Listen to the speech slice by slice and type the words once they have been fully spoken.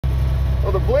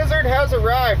Well, the blizzard has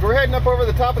arrived. We're heading up over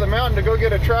the top of the mountain to go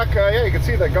get a truck. Yeah, you can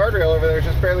see the guardrail over there is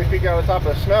just barely peeking out of the top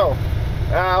of the snow.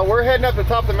 We're heading up the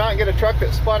top of the mountain to get a truck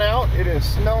that spun out. It is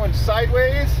snowing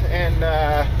sideways and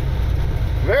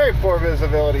very poor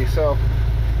visibility. So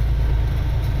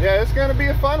yeah, it's gonna be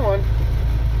a fun one.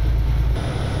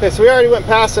 Okay, so we already went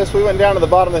past this. We went down to the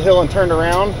bottom of the hill and turned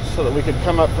around so that we could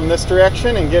come up from this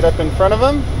direction and get up in front of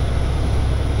them.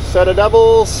 Set of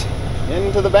doubles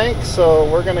into the bank, so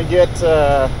we're gonna get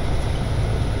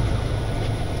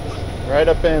right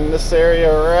up in this area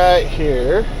right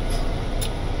here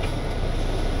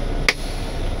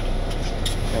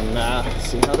and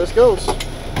see how this goes.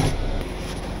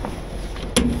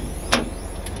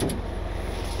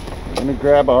 I'm gonna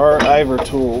grab our Ivor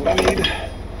tool. We need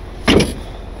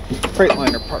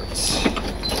Freightliner parts.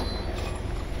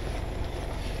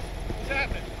 What's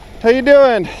happening? How you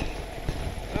doing?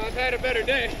 I've had a better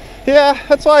day. Yeah,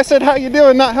 that's why I said how you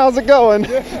doing, not how's it going.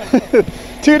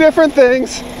 Two different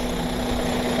things.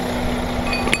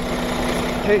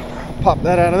 Okay, pop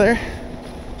that out of there.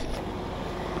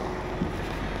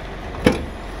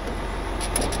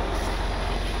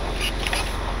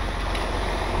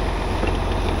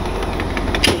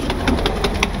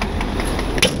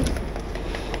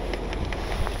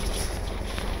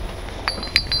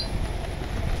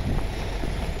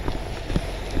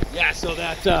 Yeah, so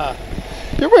that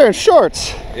You're wearing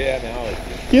shorts. yeah, now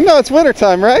it's You know it's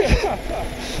wintertime, right?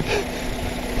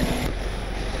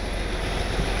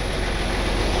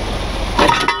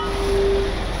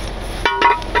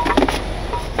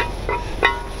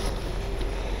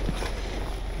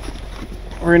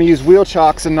 We're going to use wheel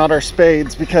chocks and not our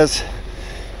spades because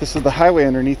this is the highway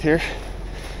underneath here.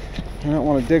 I don't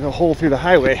want to dig a hole through the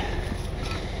highway.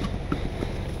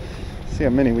 See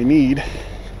how many we need.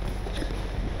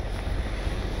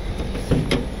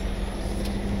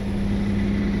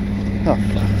 Oh,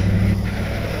 fuck.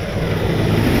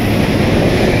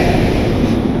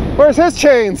 Where's his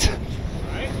chains?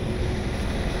 right.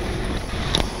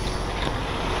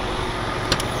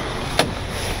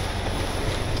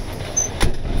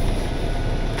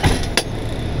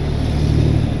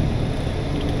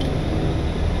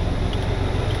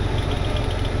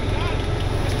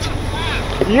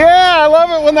 Yeah, I love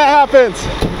it when that happens.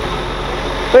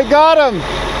 They got him.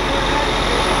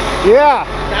 Yeah.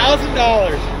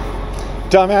 $1,000.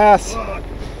 Dumbass.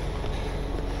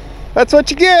 That's what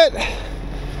you get.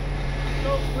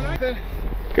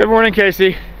 Good morning,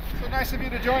 Casey. So nice of you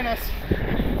to join us.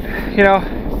 You know,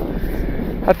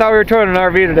 I thought we were towing an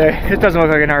RV today. It doesn't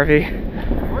look like an RV.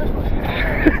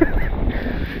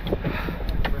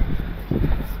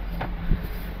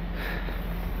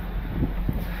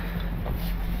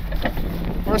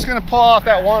 We're just gonna pull off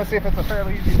that one and see if it's a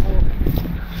fairly easy pull.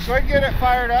 So I get it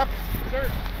fired up. Sure.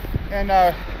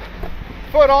 And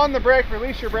foot on the brake,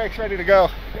 release your brakes, ready to go.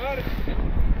 Got it.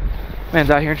 Man's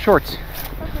out here in shorts.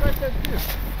 That's what I said too.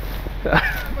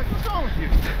 I'm like, what's wrong with you?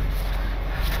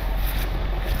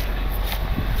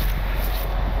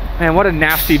 Man, what a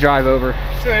nasty drive over.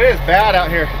 So it is bad out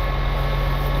here.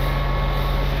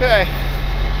 Okay.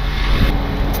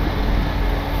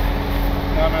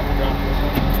 No, I'm at the ground.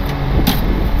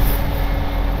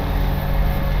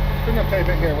 Bring up tape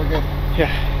in here, we're good.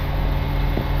 Yeah.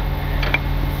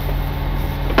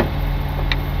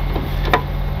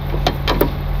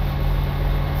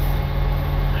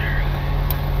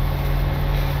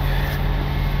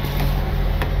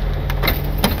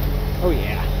 Oh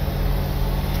yeah.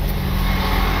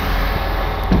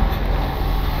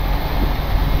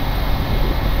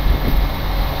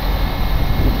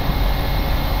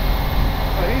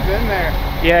 Oh, he's in there.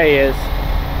 Yeah, he is.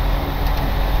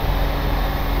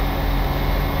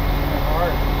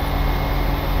 Hard.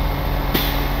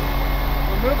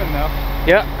 We're moving though.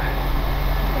 Yep.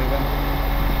 Moving.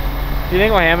 Do you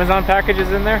think my Amazon package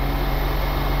is in there?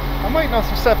 I'm waiting on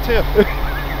some stuff too.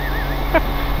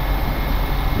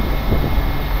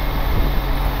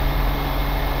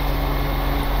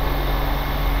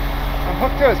 I'm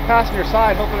hooked to his passenger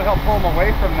side, hoping to help pull him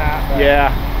away from that. But Yeah.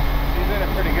 he's in it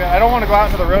pretty good. I don't want to go out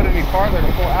into the road any farther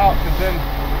to pull out, because then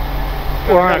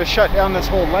We're we're on going to shut down this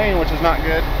whole lane, which is not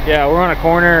good. Yeah, we're on a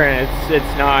corner and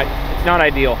it's not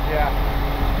ideal. Yeah,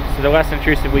 So the less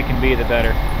intrusive we can be, the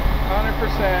better.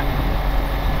 100%.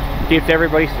 Keeps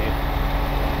everybody safe.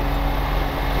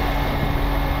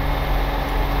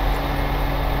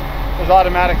 Those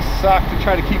automatics suck to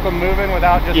try to keep them moving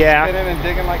without just Yeah. spinning and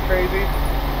digging like crazy.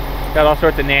 Got all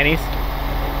sorts of nannies.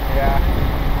 Yeah.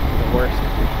 The worst.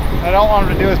 What I don't want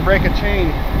him to do is break a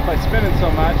chain by spinning so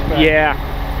much. But Yeah.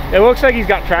 It looks like he's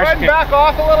got go trash ahead and can. back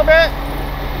off a little bit.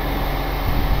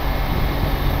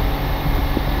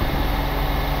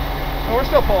 we're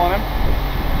still pulling him.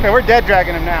 Okay, we're dead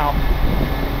dragging him now.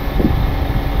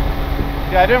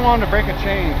 Yeah, I didn't want him to break a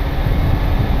chain.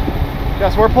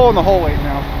 Yes, we're pulling the whole weight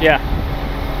now. Yeah.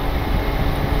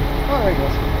 Oh, there he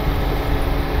goes.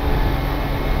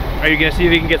 Are you gonna see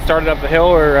if you can get started up the hill,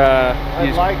 or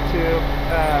I'd like to.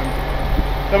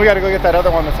 Then we got to go get that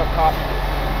other one that's up top.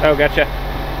 Oh, gotcha.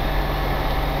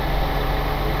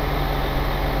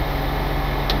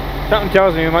 Something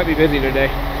tells me we might be busy today.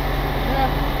 Yeah,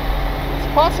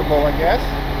 it's possible, I guess.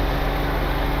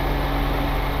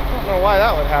 I don't know why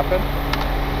that would happen.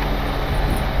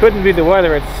 Couldn't be the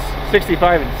weather. It's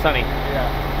 65 and sunny. Yeah.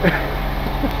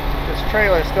 This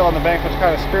trailer's still on the bank, which is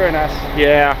kind of screwing us.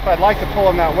 Yeah. I'd like to pull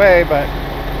him that way, but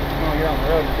we don't get on the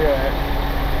road to do it.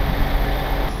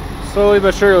 Slowly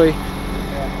but surely.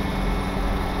 Yeah.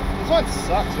 This one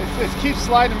sucks. It keeps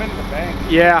sliding him into the bank.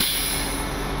 Yeah.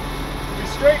 Be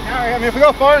straight now. I mean, if we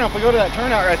go far enough, we go to that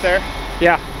turnout right there.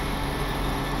 Yeah.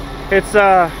 It's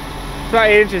about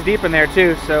 8 inches deep in there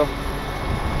too, so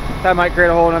that might create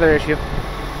a whole another issue.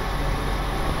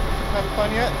 Having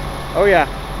fun yet? Oh yeah.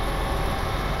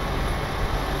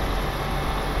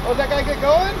 Oh, did that guy get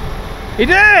going? He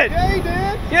did! Yeah, he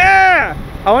did. Yeah!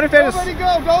 I wonder if that is... Nobody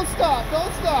go. Don't stop.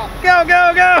 Don't stop. Go,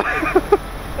 go, go!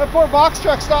 That poor box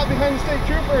truck stopped behind the state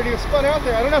trooper and he was spun out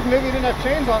there. I don't know if maybe he didn't have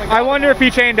chains on him. I wonder if he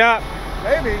chained up.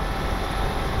 Maybe.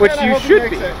 Which Man, you should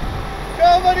be. It.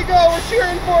 Go, buddy, go. We're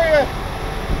cheering for you.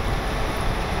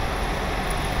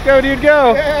 Go, dude,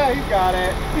 go. Yeah, he's got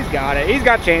it. He's got it. He's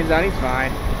got chains on. He's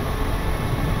fine.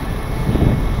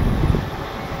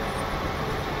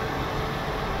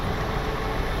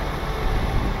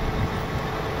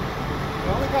 The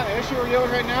only kind of issue we're dealing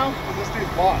with right now is this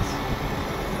dude's boss.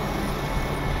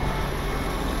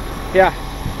 Yeah.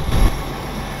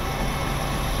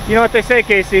 You know what they say,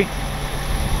 Casey?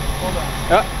 Hold on.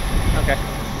 Oh, okay.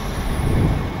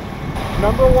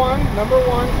 Number one,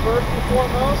 first and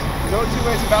foremost, no two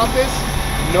ways about this.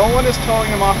 No one is towing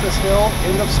him off this hill.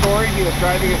 End of story. He was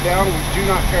driving it down. We do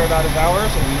not care about his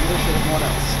hours, and neither should anyone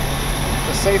else.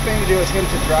 The safe thing to do is him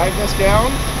to drive this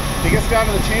down. If he gets down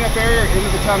to the chain-up area or into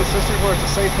the town of Sisters where it's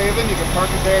a safe haven, you can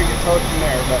park it there and get towed from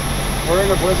there. But we're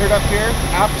in a blizzard up here.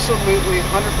 Absolutely,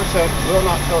 100% will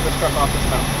not tow this truck off this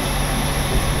mountain.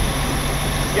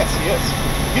 Yes, he is.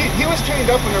 He was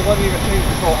chained up when there wasn't even chain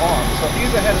control on, so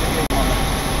he's ahead of the game on that.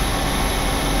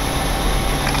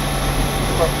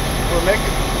 But we're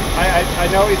making,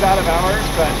 I know he's out of hours,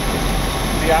 but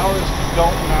the hours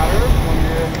don't matter when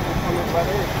you're in inclement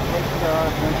weather. There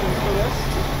are dimensions for this.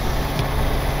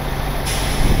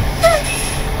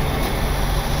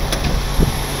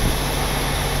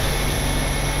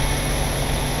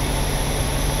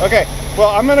 Okay, well,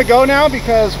 I'm gonna go now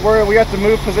because we have to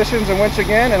move positions and winch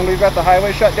again, and we've got the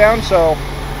highway shut down, so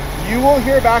you will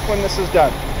hear back when this is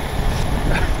done.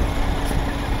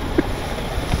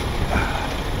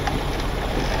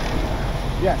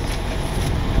 Yes.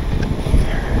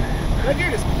 That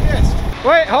dude is pissed.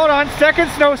 Wait, hold on. Second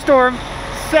snowstorm,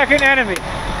 second enemy.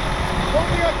 Hold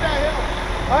me up that hill.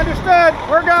 Understood.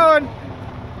 We're going.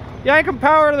 Yankum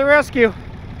power to the rescue.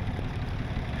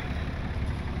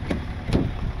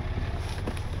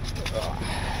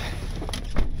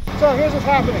 So here's what's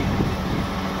happening.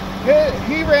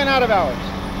 He ran out of hours.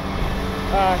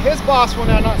 His boss will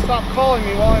now not stop calling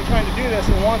me while I'm trying to do this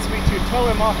and wants me to tow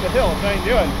him off the hill. What I'm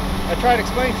doing. I tried to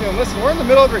explain to him, listen, we're in the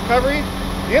middle of recovery,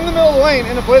 in the middle of the lane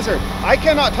in a blizzard. I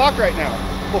cannot talk right now.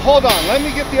 Well, hold on, let me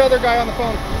get the other guy on the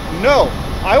phone. No,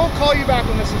 I will call you back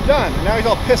when this is done. And now he's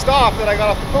all pissed off that I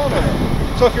got off the phone with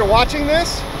him. So if you're watching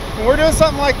this, and we're doing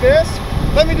something like this,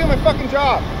 let me do my fucking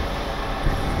job.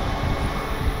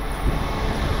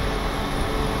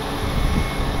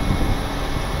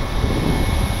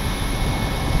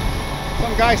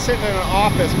 Some guy sitting in an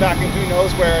office back in who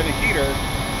knows where in a heater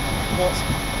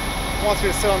wants me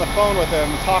to sit on the phone with him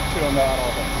and talk to him about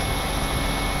all this.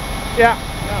 Yeah.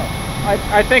 No.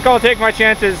 I think I'll take my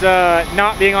chances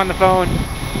not being on the phone.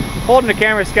 Holding the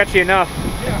camera is sketchy enough.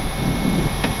 Yeah.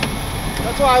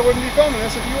 That's why I wouldn't be filming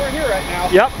this if you weren't here right now.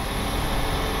 Yep.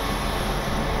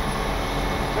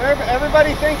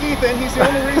 Everybody thank Ethan. He's the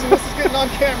only reason this is getting on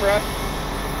camera.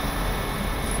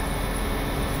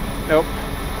 Nope.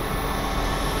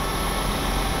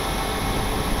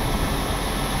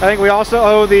 I think we also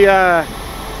owe this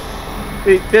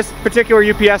particular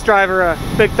UPS driver a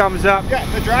big thumbs up. Yeah,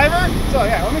 the driver, so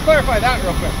yeah, let me clarify that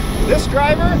real quick. This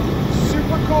driver,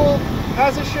 super cool,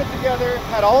 has his shit together,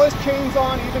 had all his chains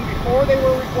on even before they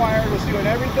were required, was doing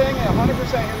everything and 100%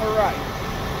 in the right.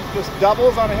 Just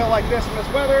doubles on a hill like this in this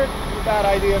weather, a bad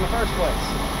idea in the first place.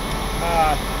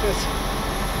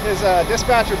 His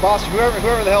dispatcher boss,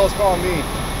 whoever the hell is calling me,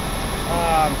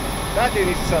 That dude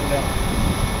needs to settle down.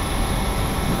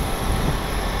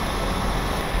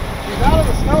 He's out of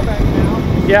the snowbank now.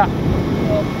 Yeah.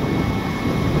 So,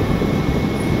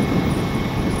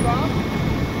 stop.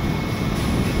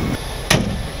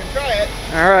 You can try it.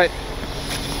 All right.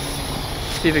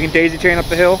 See if we can daisy chain up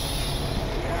the hill.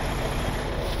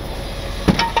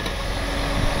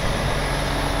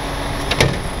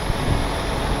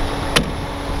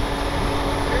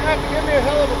 You're gonna have to give me a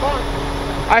hell of a bump.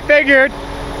 I figured.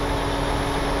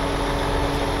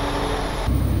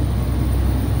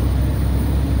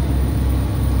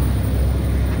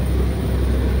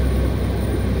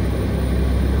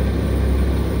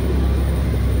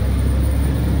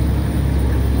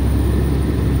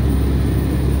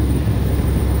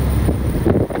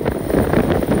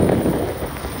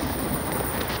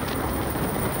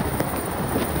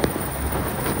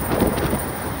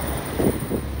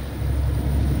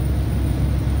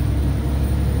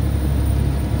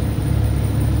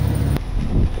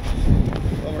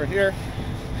 Here.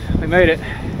 We made it.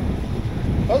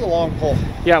 That was a long pull.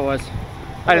 Yeah, it was.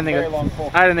 I didn't think very long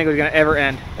pull. I didn't think it was gonna ever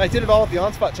end. I did it all with the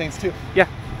on-spot chains too. Yeah.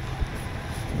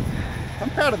 I'm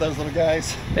proud of those little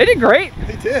guys. They did great.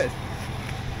 They did.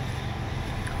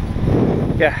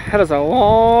 Yeah, that was a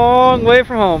long way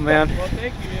from home, man. Well,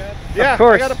 thank you, man. Yeah, of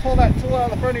course. I got to pull that tool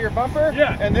out of the front of your bumper.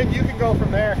 Yeah. And then you can go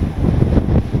from there.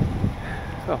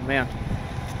 Oh man,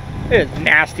 it is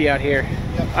nasty out here.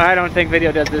 Yep. I don't think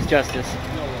video does this justice.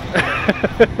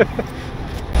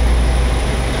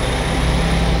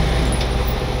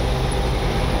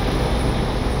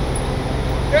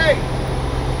 Okay,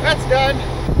 that's done.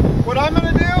 What I'm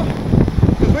gonna do,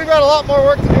 because we've got a lot more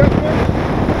work to do up here,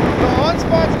 the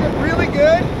on-spots did really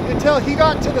good until he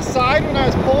got to the side when I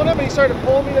was pulling him and he started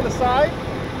pulling me to the side,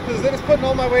 because then it's putting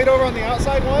all my weight over on the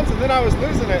outside ones and then I was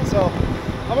losing it. So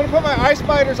I'm gonna put my ice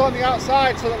spiders on the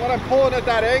outside so that when I'm pulling at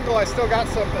that angle, I still got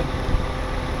something.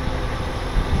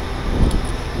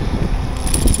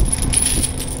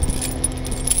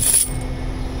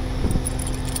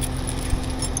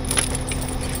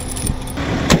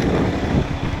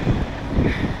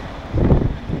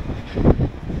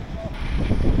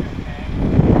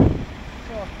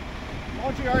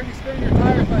 You already spinning your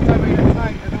tires by the time we get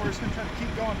tight, and then we're just going to try to keep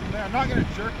going from there. I'm not going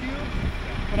to jerk you,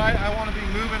 but I want to be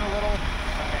moving a little.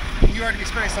 You already be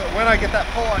spinning, so when I get that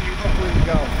pull on you, hopefully we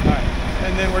go. All right.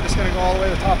 And then we're just going to go all the way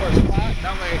to the top where it's flat.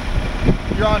 That way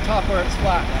you're on top where it's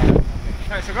flat. All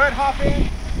right, so go ahead and hop in.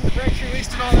 The brakes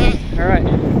released and all that. All right.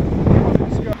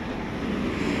 Let's go.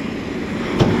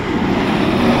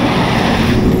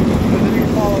 And then you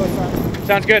can follow us out.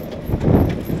 Sounds good.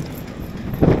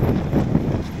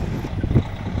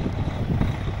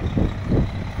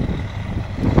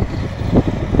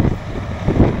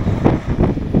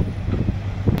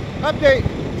 Update,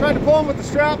 tried to pull him with the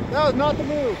strap. That was not the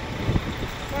move.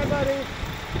 Hi, buddy.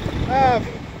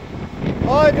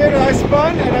 All I did is I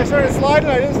spun and I started sliding.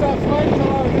 I didn't stop sliding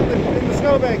until I was in the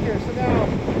snowbank here. So now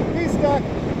he's stuck.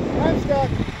 I'm stuck.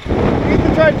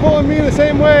 Ethan tried pulling me the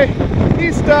same way.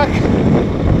 He's stuck.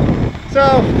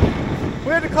 So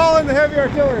we had to call in the heavy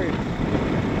artillery.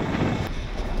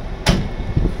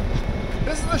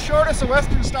 This is the shortest a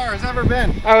Western Star has ever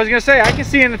been. I was gonna say I can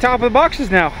see in the top of the boxes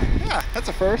now. Yeah, that's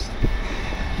a first.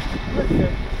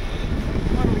 Okay.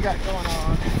 What do we got going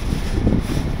on?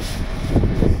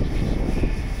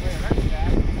 Wait, that's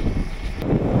bad.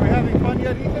 Are we having fun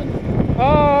yet, Ethan?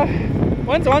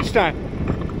 When's lunchtime?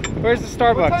 Where's the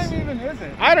Starbucks? What time even is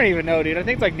it? I don't even know, dude. I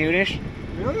think it's like noonish.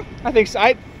 Really? I think so.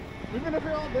 We've been up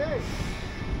here all day.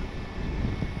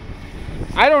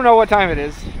 I don't know what time it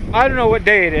is. I don't know what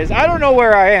day it is. I don't know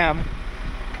where I am.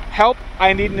 Help,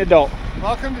 I need an adult.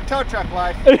 Welcome to Tow Truck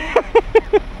Life.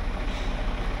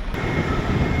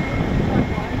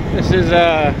 This is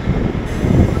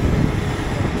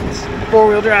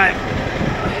four-wheel drive,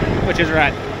 which is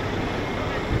right.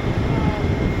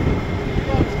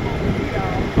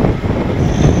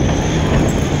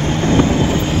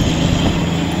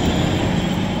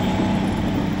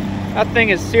 That thing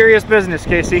is serious business,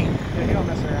 Casey. Yeah, he don't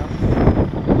mess around.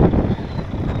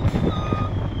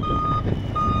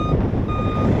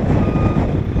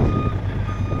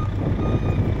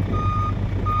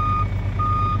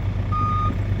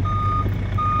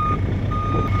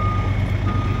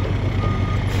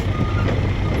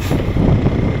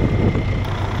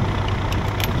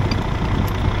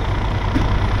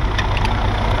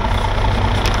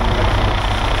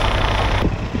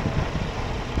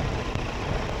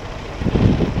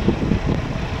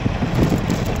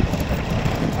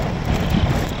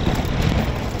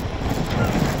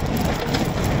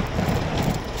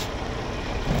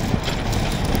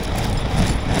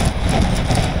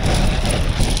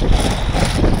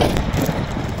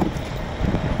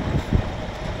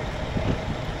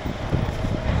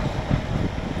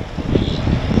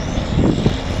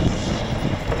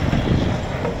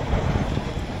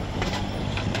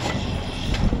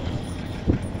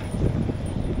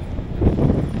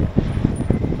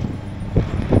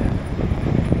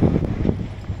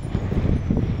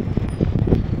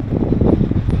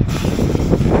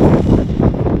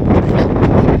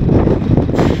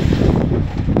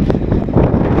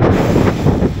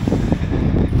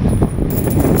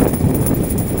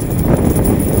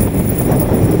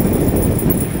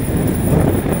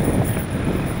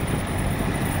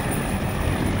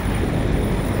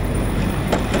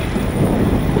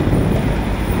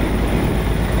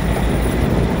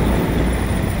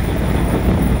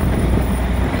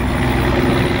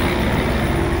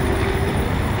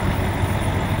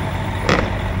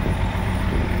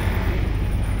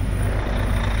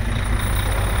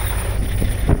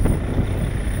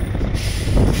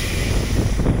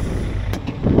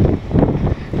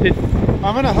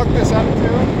 I'm gonna hook this up to it,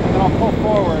 and then I'll pull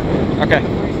forward. Okay.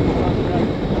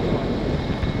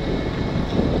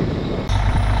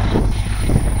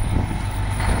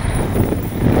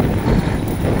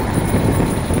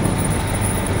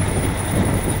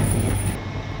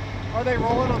 Are they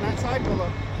rolling on that side? Go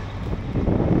look.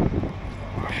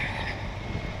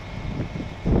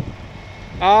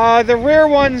 The rear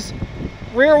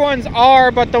ones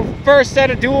are, but the first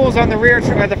set of duals on the rear,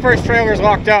 the first trailer is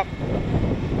locked up.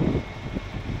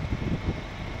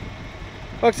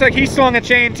 Looks like he swung a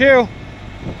chain too.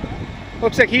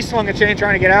 Looks like he swung a chain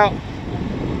trying to get out.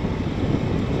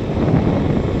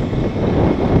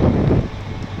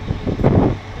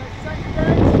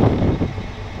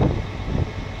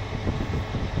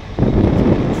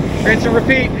 Rinse and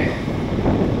repeat.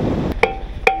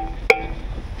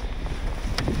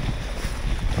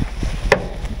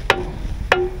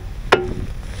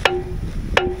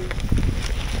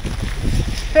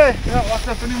 Okay, not locked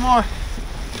up anymore.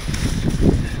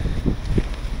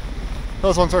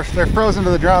 Those ones they're frozen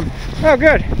to the drum. Oh,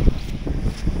 good.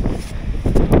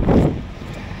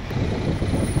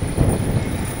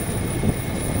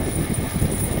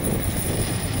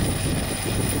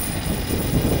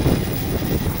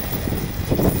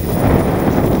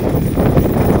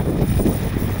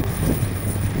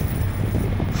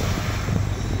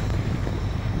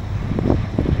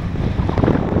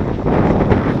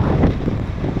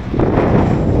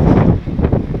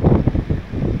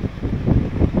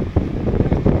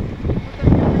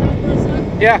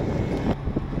 Yeah.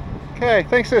 Okay,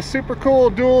 thanks to a super cool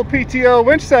dual PTO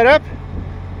winch setup,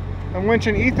 I'm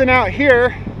winching Ethan out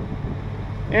here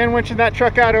and winching that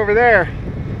truck out over there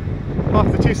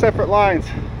off the two separate lines.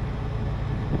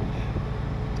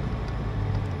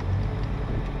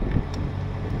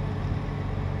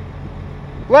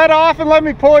 Let off and let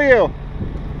me pull you.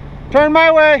 Turn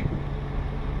my way.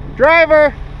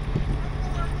 Driver,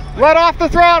 let off the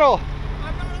throttle.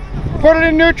 Put it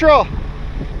in neutral.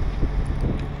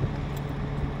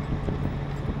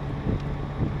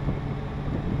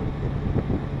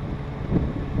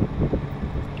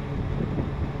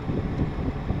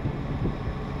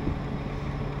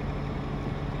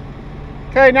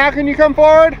 Okay, now can you come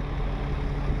forward?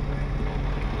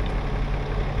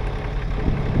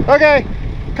 Okay,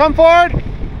 come forward.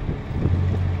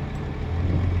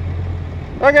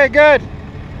 Okay, good.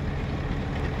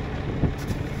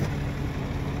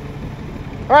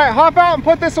 All right, hop out and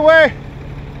put this away.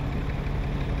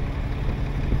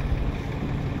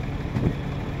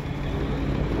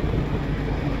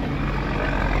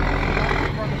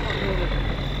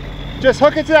 Just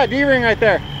hook it to that D-ring right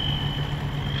there.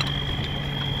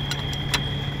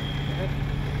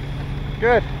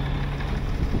 Good.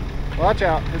 Watch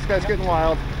out. This guy's getting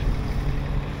wild.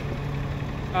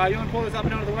 You want to pull this up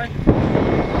and out of the way?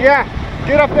 Yeah.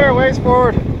 Get up there, ways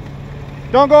forward.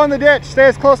 Don't go in the ditch. Stay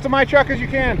as close to my truck as you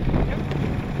can.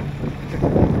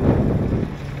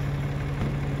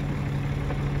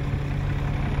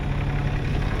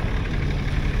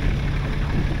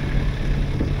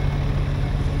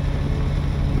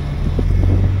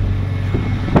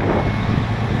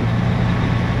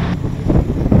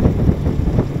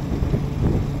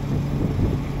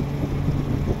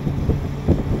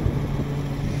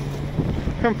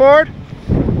 Come forward.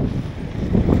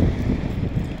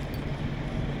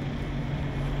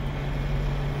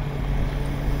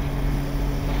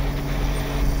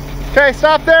 Okay,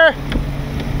 stop there.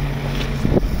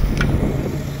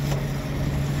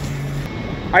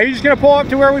 Are you just going to pull up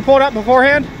to where we pulled up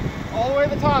beforehand? All the way to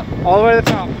the top. All the way to the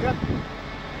top. Yep.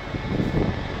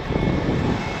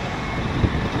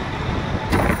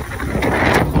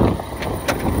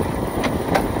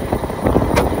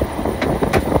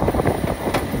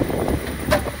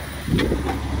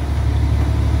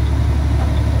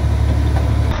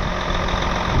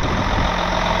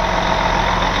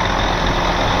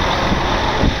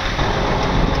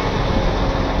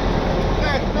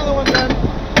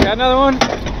 Got another one? Now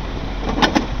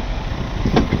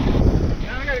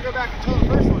I gotta go back and tow the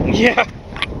first one. Yeah.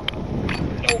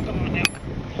 Oh, come on now.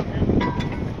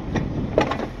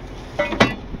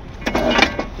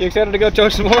 You excited to go tow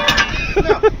some more? No.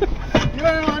 You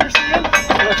don't understand?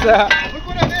 What's that? Look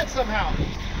what I did somehow.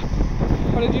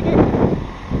 What did you do? I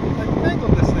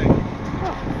tangled this thing.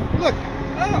 Oh. Look.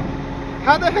 Oh.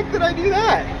 How the heck did I do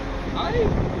that?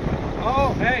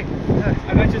 Oh, hey.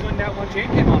 I bet you when that one chain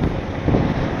came off.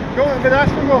 But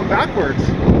that's from going backwards.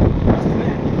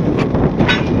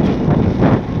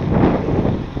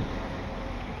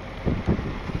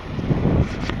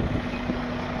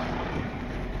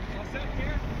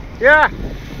 Yeah.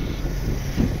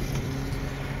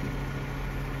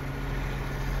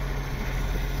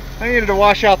 I needed to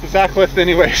wash out the Zach lift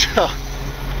anyway, so.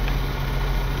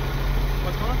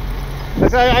 What's going on? I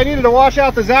said I needed to wash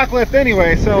out the Zach lift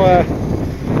anyway, so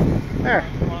there.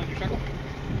 You want your shackle?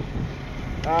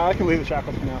 I can leave the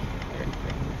shackles for now.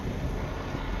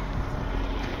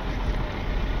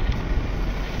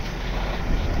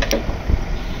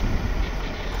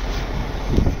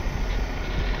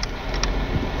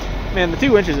 Man, the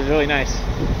 2 winches is really nice.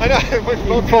 I know.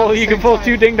 You can pull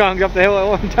 2 ding dongs up the hill at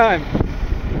one time.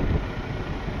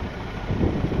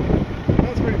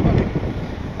 That's pretty funny.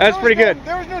 That's pretty good.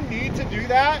 There was no need to do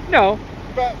that, No.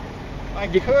 but I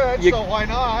could, so why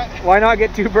not? Why not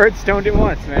get 2 birds stoned at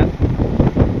once, man?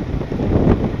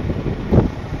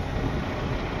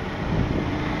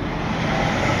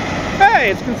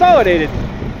 Hey, it's consolidated.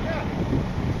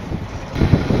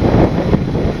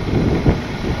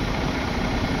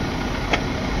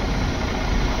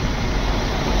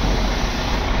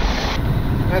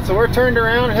 And so we're turned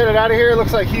around, headed out of here.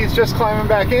 Looks like he's just climbing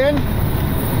back in.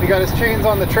 He got his chains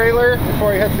on the trailer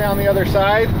before he heads down the other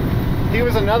side. He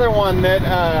was another one that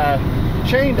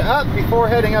chained up before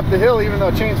heading up the hill, even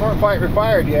though chains weren't quite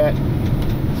required yet.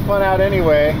 Spun out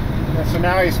anyway. And so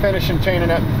now he's finishing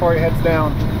chaining up before he heads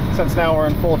down, since now we're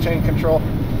in full chain control.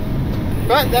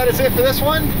 But that is it for this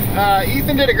one.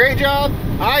 Ethan did a great job.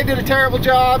 I did a terrible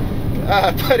job.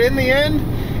 But in the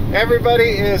end,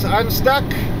 everybody is unstuck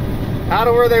out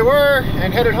of where they were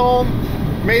and headed home,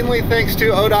 mainly thanks to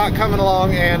ODOT coming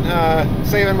along and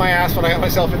saving my ass when I got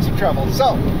myself in some trouble.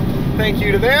 So thank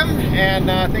you to them, and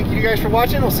thank you guys for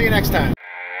watching. We'll see you next time.